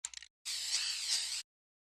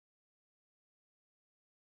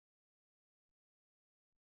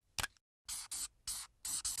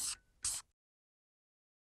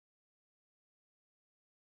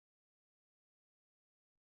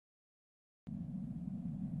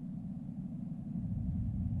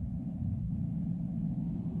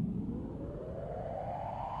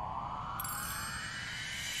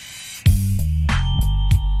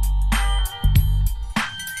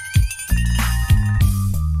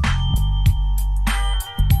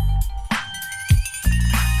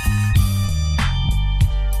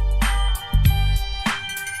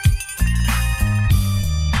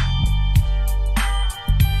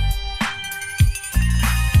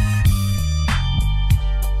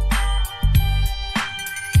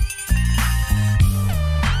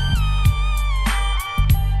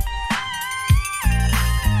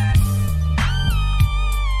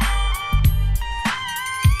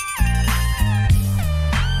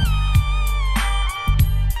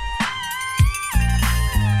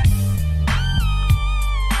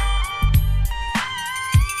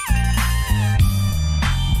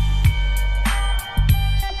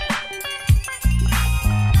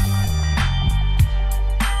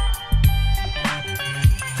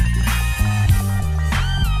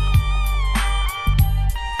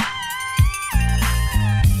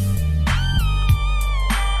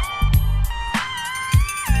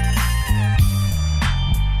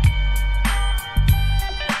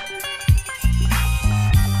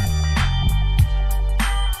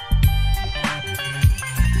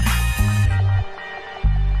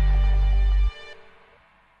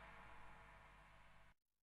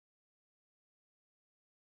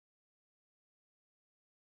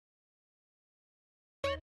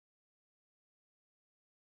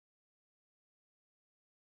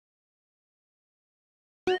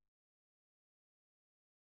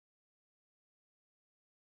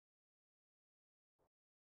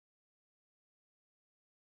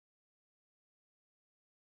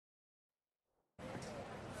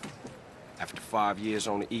5 years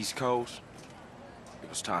on the East Coast, it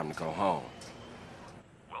was time to go home.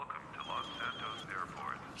 Welcome to Los Santos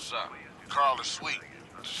Airport. What's up? Carl is sweet.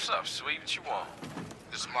 What's up, sweet? What you want?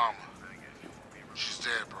 His mama. She's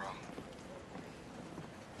dead, bro.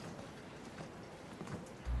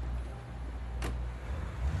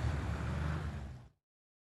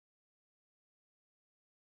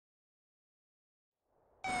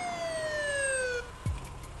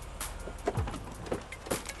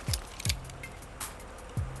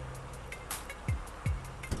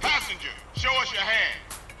 Passenger, show us your hand.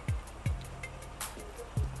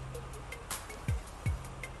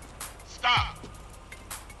 Stop.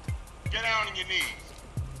 Get down on your knees.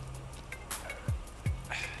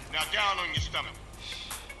 Now down on your stomach.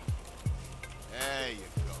 There you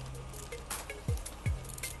go.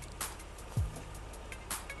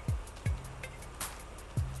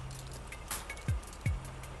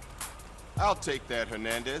 I'll take that,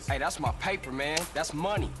 Hernandez. Hey, that's my paper, man. That's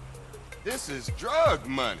money. This is drug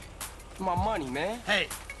money. My money, man. Hey,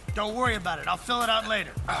 don't worry about it. I'll fill it out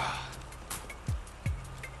later.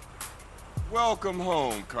 Welcome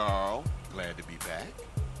home, Carl. Glad to be back.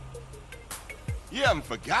 You haven't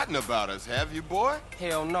forgotten about us, have you, boy?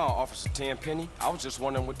 Hell no, Officer Tenpenny. I was just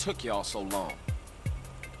wondering what took y'all so long.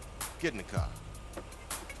 Get in the car.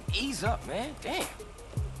 Ease up, man. Damn.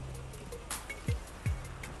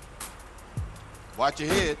 Watch your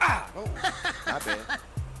head. Ah! Oh, my bad.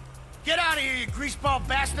 Get out of here, you greaseball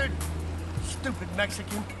bastard! Stupid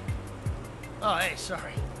Mexican. Oh, hey,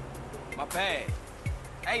 sorry. My bag.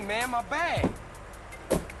 Hey, man, my bag.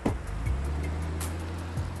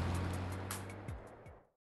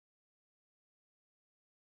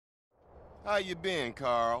 How you been,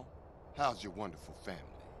 Carl? How's your wonderful family?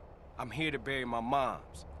 I'm here to bury my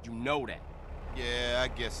moms. You know that. Yeah, I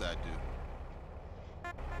guess I do.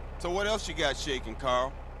 So what else you got shaking,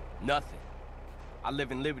 Carl? Nothing. I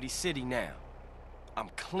live in Liberty City now. I'm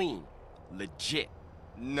clean. Legit.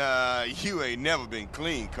 Nah, you ain't never been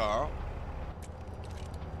clean, Carl.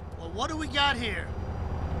 Well, what do we got here?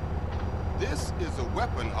 This is a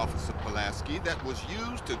weapon, Officer Pulaski, that was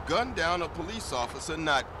used to gun down a police officer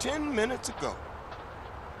not 10 minutes ago.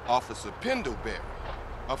 Officer Pendlebury.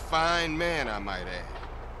 A fine man, I might add.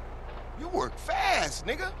 You work fast,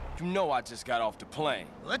 nigga. You know I just got off the plane.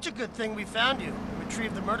 Well, that's a good thing we found you.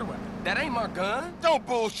 Retrieved the murder weapon. That ain't my gun. Don't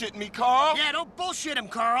bullshit me, Carl. Yeah, don't bullshit him,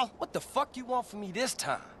 Carl. What the fuck you want from me this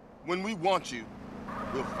time? When we want you,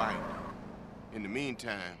 we'll find you. In the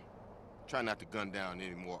meantime, try not to gun down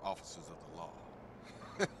any more officers of the law.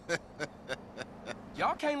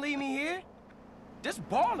 Y'all can't leave me here. This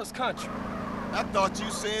baller's country. I thought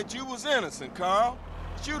you said you was innocent, Carl.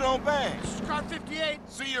 Shoot on bang. This is car 58.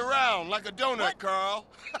 See you around like a donut, What? Carl.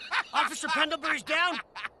 Officer Pendlebury's down?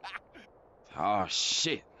 Oh,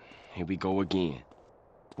 shit. Here we go again.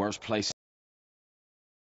 Worst place.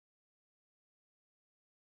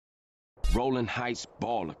 Rolling Heights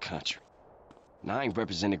baller country. Now, I ain't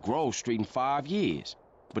represented Grove Street in 5 years,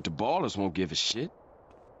 but the ballers won't give a shit.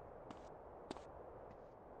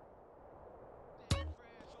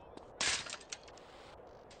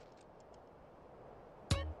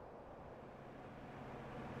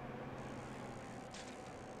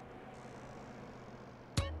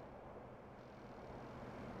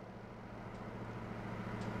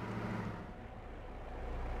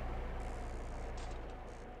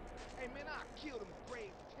 Hey man, I killed him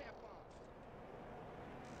brave tampon.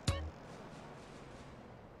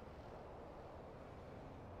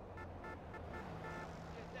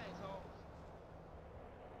 Yeah, thanks, Holmes.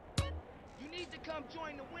 You need to come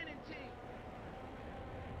join the winning team.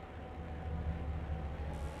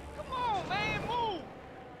 Come on, man, move!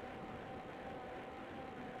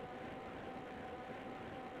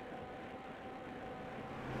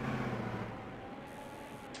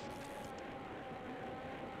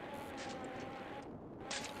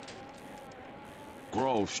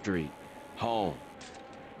 Grove Street. Home.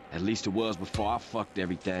 At least it was before I fucked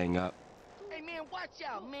everything up. Hey man, watch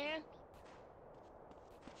out, man.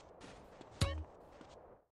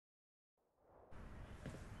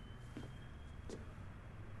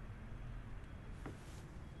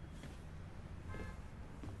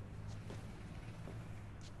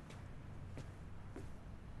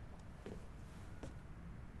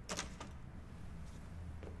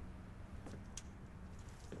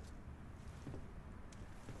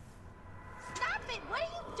 Stop it! What are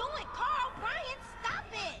you doing, Carl? Brian, stop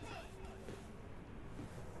it!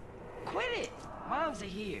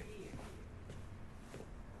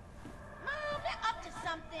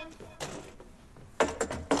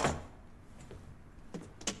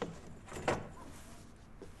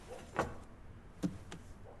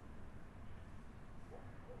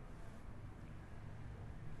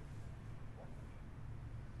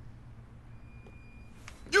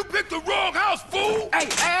 You picked the wrong house, fool!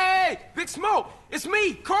 Hey, Big Smoke! It's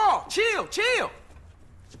me, Carl! Chill!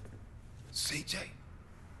 CJ?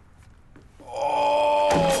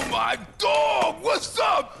 Oh, my dog! What's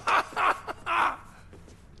up?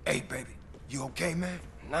 Hey, baby, you okay, man?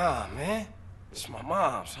 Nah, man. It's my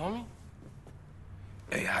mom's, homie.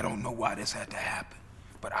 Hey, I don't know why this had to happen,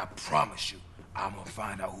 but I promise you, I'm gonna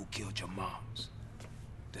find out who killed your moms.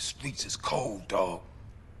 The streets is cold, dog.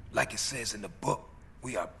 Like it says in the book,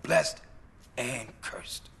 we are blessed and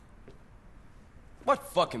cursed.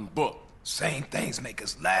 What fucking book? Same things make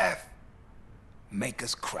us laugh, make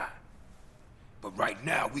us cry. But right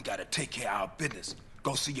now, we gotta take care of our business.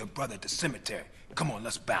 Go see your brother at the cemetery. Come on,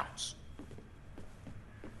 let's bounce.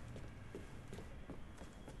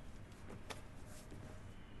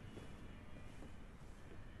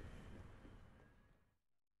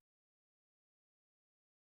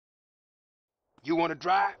 You wanna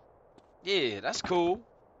drive? Yeah, that's cool.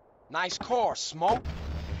 Nice car, Smoke.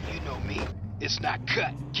 You know me. It's not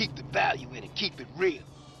cut. Keep the value in it. Keep it real.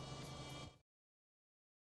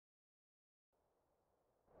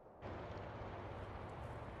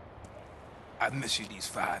 I've missed you these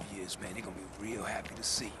 5 years, man. They're gonna be real happy to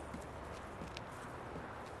see you.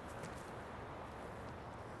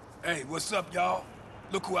 Hey, what's up, y'all?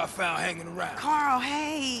 Look who I found hanging around. Carl,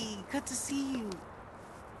 hey, good to see you.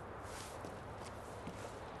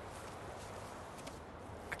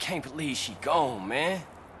 I can't believe she gone, man.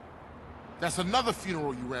 That's another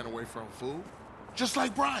funeral you ran away from, fool. Just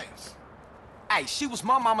like Brian's. Hey, she was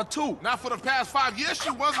my mama too. Not for the past 5 years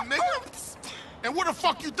she wasn't, nigga. And where the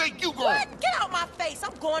fuck you think you going? What? Get out my face.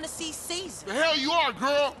 I'm going to see Caesar. The hell you are,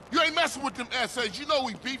 girl. You ain't messing with them essays. You know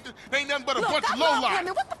we beefing. They ain't nothing but a Look, bunch I of love lowlife.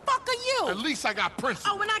 women. What the fuck are At you? least I got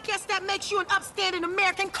principles. Oh, and I guess that makes you an upstanding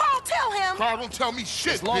American. Carl, tell him. Carl, don't tell me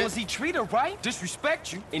shit, As long bitch. as he treat her right,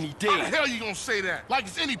 disrespect you, and he How the did. hell you gonna say that? Like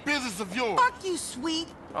it's any business of yours. Fuck you, sweet.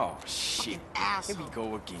 Oh, shit. Here Asshole. we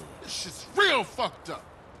go again. This shit's real fucked up.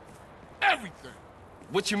 Everything.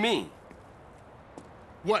 What you mean?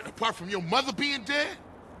 What, apart from your mother being dead?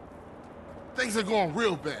 Things are going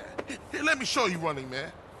real bad. Here, let me show you running,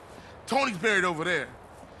 man. Tony's buried over there.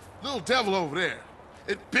 Little devil over there.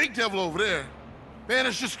 And big devil over there. Man,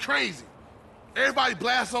 it's just crazy. Everybody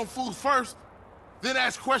blasts on fools first, then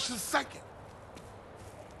ask questions second.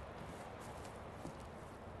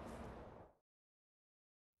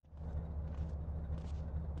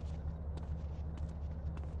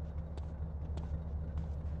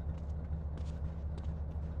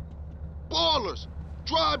 Ballers,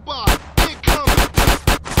 drive by, incoming.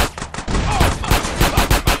 Oh,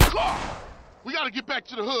 my car! We gotta get back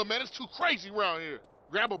to the hood, man. It's too crazy around here.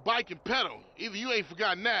 Grab a bike and pedal. Either you ain't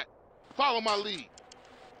forgotten that. Follow my lead.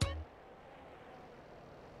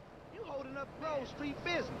 You holding up Grove Street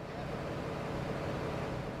business.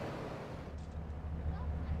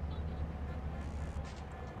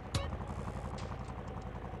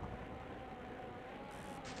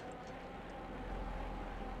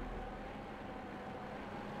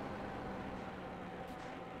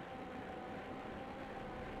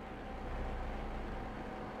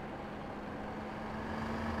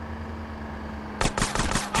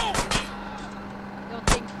 Don't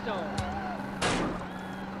think so.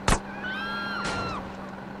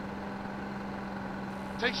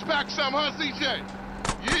 Takes back some, huh, CJ?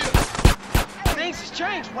 Yeah. Things has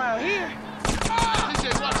changed around here.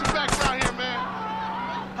 CJ, watch your back around here, man.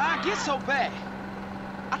 How'd it get so bad?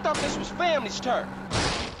 I thought this was family's turf.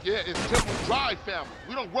 Yeah, it's Temple Drive family.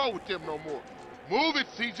 We don't roll with them no more. Move it,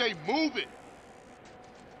 CJ, move it.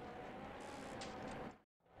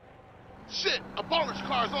 Shit, a baller's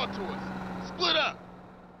car's onto us. Split up.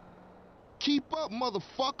 Keep up,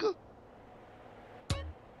 motherfucker.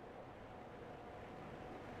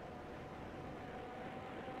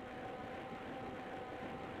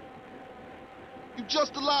 You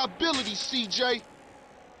just a liability, CJ.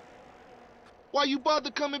 Why you bother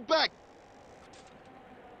coming back?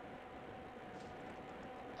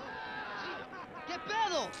 ¡Qué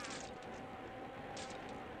pedo!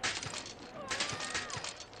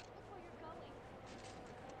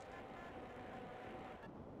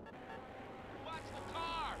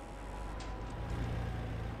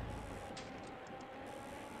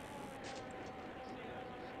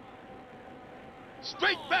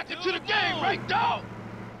 Straight back into the game, right, dog?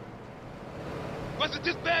 Was it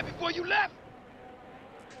this bad before you left?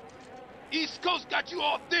 East Coast got you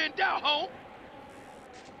all thinned out, home.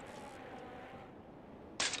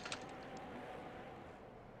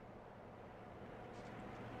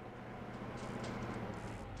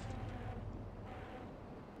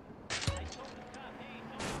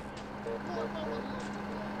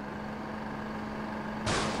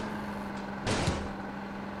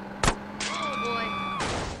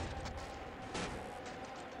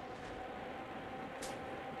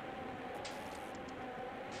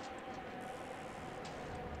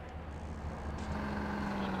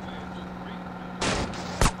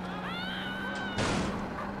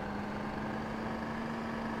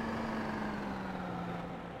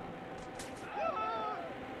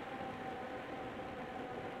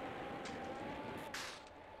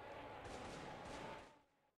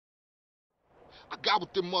 out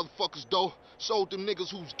with them motherfuckers, though. Showed them niggas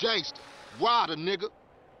who's gangster. Ride a nigga.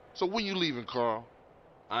 So when you leaving, Carl?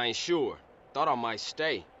 I ain't sure. Thought I might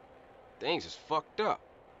stay. Things is fucked up.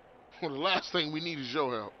 Well, the last thing we need is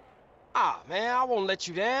your help. Ah, man, I won't let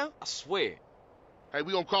you down. I swear. Hey,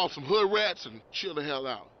 we gonna call some hood rats and chill the hell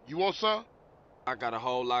out. You want some? I got a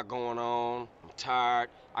whole lot going on. I'm tired.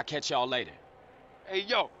 I'll catch y'all later. Hey,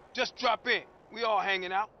 yo, just drop in. We all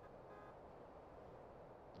hanging out.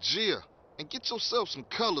 Gia, and get yourself some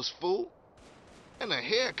colors, fool. And a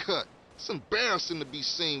haircut. It's embarrassing to be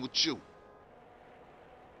seen with you.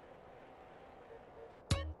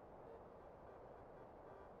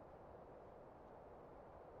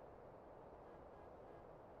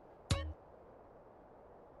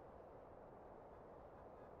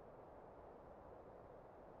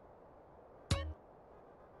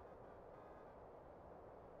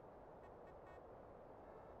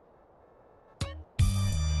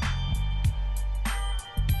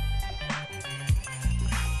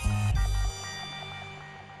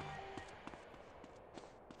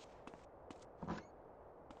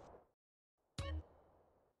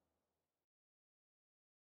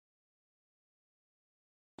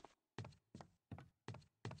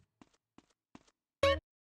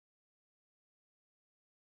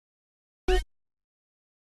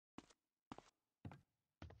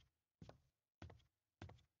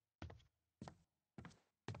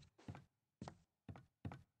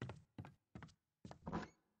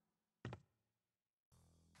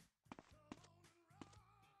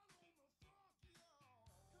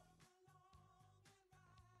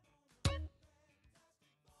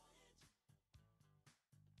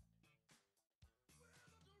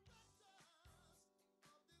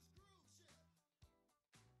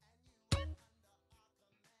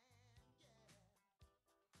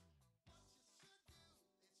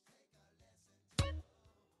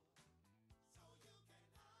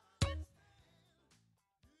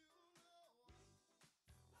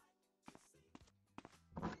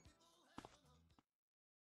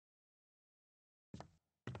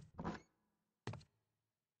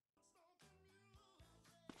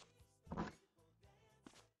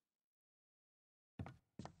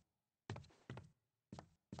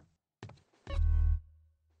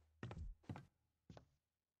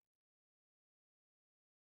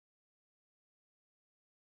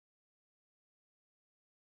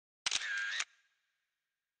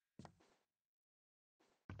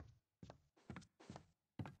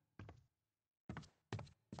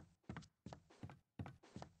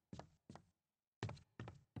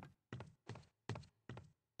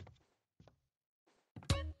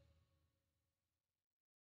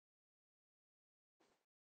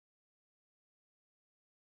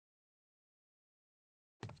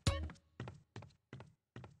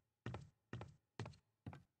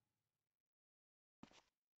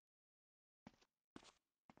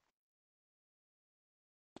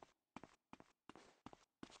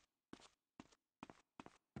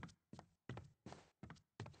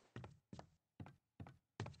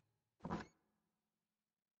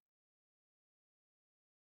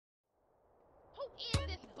 Who is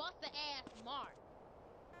this buster-ass Mark?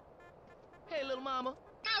 Hey, little mama.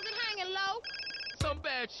 How's it hanging low? Some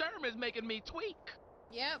bad Sherman's making me tweak.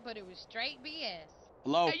 Yeah, but it was straight BS.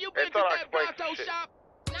 Hello? Hey, you been to that Bronto shop?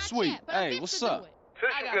 Not Sweet. yet, but I'm Hey, fixed what's to do up?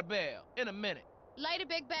 it. I got a bail in a minute. Later,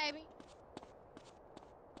 big baby.